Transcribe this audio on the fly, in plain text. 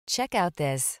Check out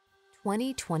this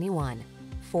 2021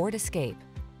 Ford Escape.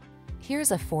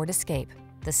 Here's a Ford Escape,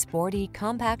 the sporty,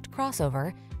 compact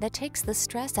crossover that takes the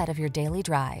stress out of your daily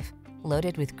drive.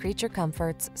 Loaded with creature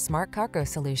comforts, smart cargo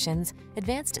solutions,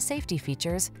 advanced safety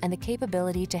features, and the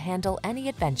capability to handle any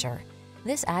adventure,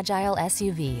 this agile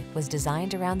SUV was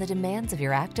designed around the demands of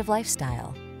your active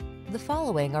lifestyle. The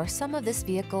following are some of this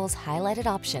vehicle's highlighted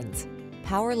options: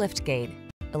 power liftgate,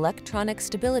 electronic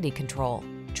stability control,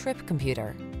 trip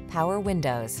computer, power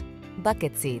windows,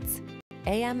 bucket seats,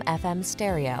 AM/FM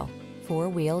stereo,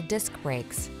 four-wheel disc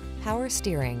brakes, power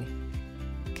steering.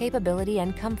 Capability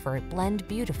and comfort blend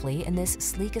beautifully in this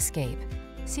sleek Escape.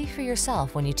 See for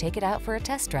yourself when you take it out for a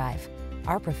test drive.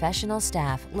 Our professional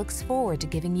staff looks forward to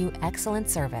giving you excellent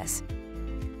service.